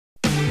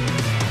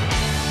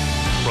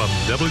from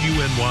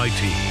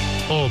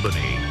WNYT,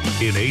 Albany,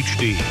 in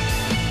HD.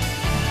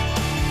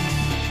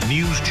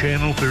 News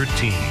Channel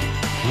 13,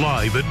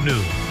 live at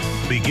noon,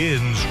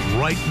 begins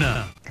right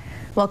now.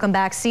 Welcome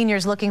back.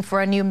 Seniors looking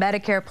for a new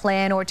Medicare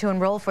plan or to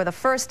enroll for the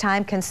first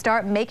time can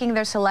start making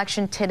their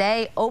selection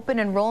today. Open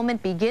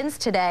enrollment begins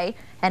today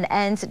and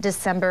ends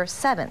December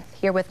 7th.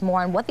 Here with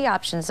more on what the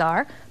options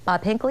are,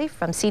 Bob Hinckley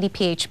from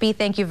CDPHP.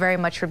 Thank you very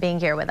much for being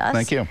here with us.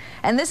 Thank you.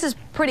 And this is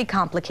pretty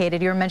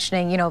complicated. You were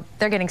mentioning, you know,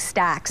 they're getting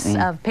stacks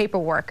of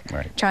paperwork,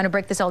 trying to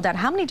break this all down.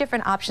 How many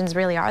different options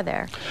really are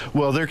there?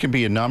 Well, there can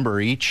be a number.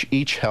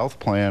 Each health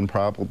plan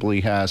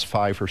probably has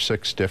 5 or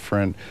 6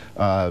 different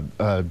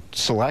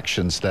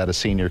selections that a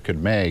senior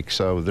could make.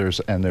 So there's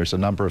a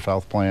number of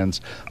health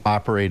plans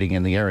operating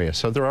in the area.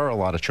 So there are a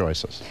lot of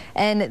choices.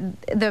 And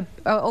the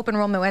open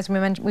enrollment, as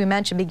we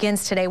mentioned,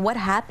 begins today. What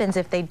happens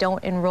if they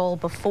don't enroll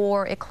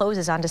before it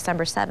closes on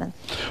December 7th?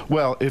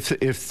 Well,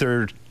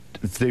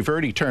 if they've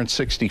already turned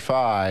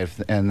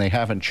 65 and they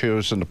haven't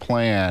chosen a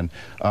plan,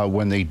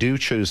 when they do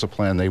choose a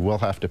plan, they will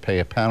have to pay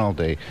a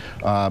penalty.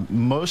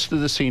 Most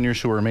of the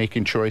seniors who are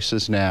making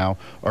choices now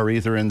are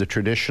either in the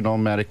traditional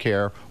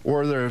Medicare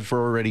or they've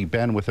already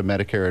been with a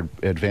Medicare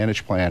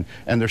Advantage plan,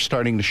 and they're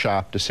starting to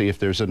shop to see if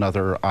there's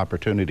another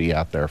opportunity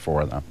out there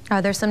for them.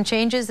 Are there some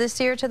changes this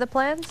year to the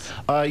plans?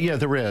 Yeah,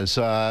 there is.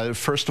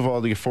 First of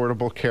all, the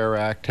Affordable Care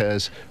Act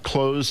has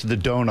closed the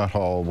donut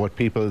hole,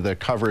 the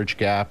coverage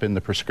gap in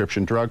the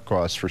prescription drug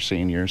costs for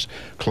seniors,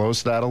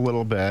 closed that a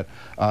little bit.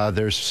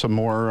 There's some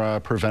more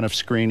preventive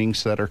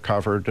screenings that are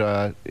covered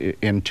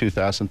in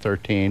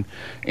 2013,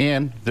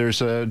 and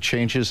there's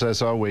changes,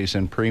 as always,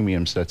 in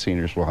premiums that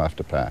seniors will have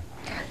to pay.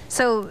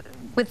 So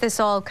with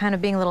this all kind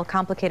of being a little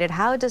complicated,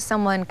 how does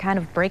someone kind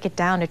of break it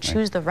down to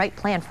choose the right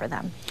plan for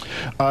them?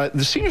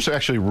 The seniors are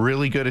actually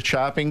really good at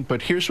shopping,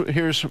 but here's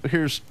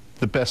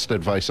the best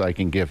advice I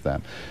can give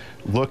them.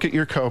 Look at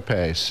your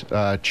copays.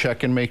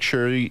 Check and make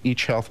sure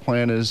each health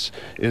plan is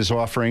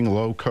offering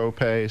low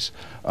copays.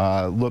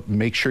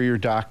 Make sure your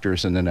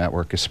doctor's in the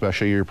network,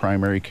 especially your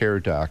primary care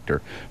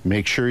doctor.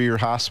 Make sure your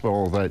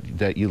hospital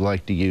that you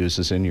like to use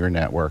is in your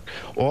network.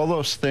 All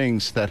those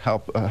things that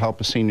help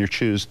a senior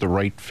choose the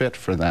right fit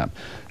for them.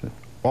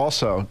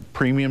 Also,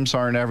 premiums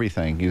aren't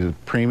everything. Your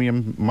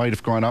premium might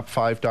have gone up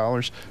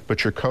 $5,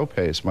 but your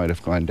copays might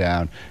have gone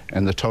down,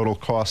 and the total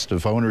cost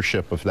of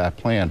ownership of that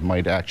plan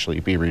might actually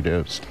be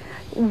reduced.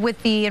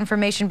 With the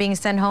information being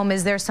sent home,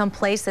 is there some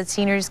place that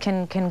seniors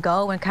can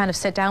go and kind of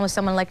sit down with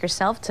someone like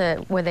yourself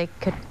where they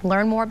could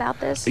learn more about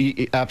this?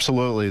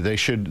 Absolutely. They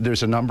should.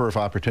 There's a number of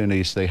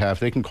opportunities they have.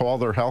 They can call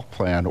their health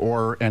plan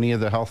or any of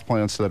the health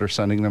plans that are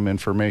sending them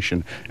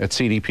information. At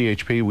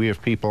CDPHP, we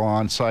have people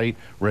on site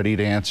ready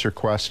to answer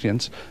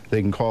questions.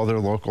 They can call their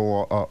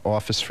local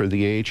office for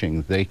the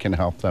aging. They can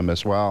help them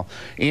as well.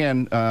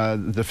 And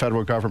the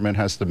federal government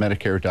has the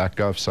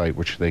Medicare.gov site,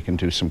 which they can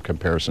do some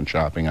comparison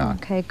shopping on.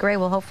 Okay, great.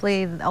 Well,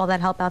 hopefully all that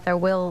help out there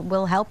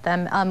will help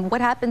them. What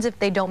happens if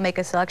they don't make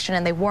a selection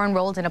and they were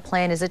enrolled in a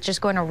plan? Is it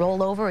just going to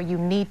roll over, or you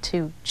need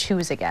to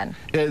choose again?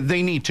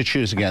 They need to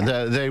choose again.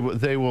 Okay.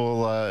 They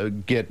will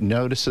get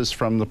notices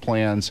from the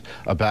plans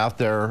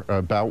about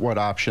what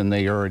option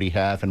they already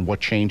have and what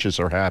changes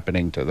are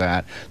happening to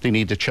that. They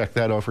need to check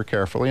that over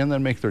carefully and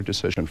then make their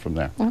decision from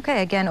there.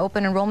 Okay, again,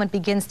 open enrollment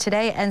begins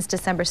today, ends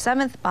December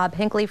 7th. Bob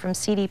Hinckley from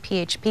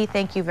CDPHP,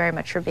 thank you very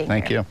much for being here.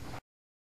 Thank you.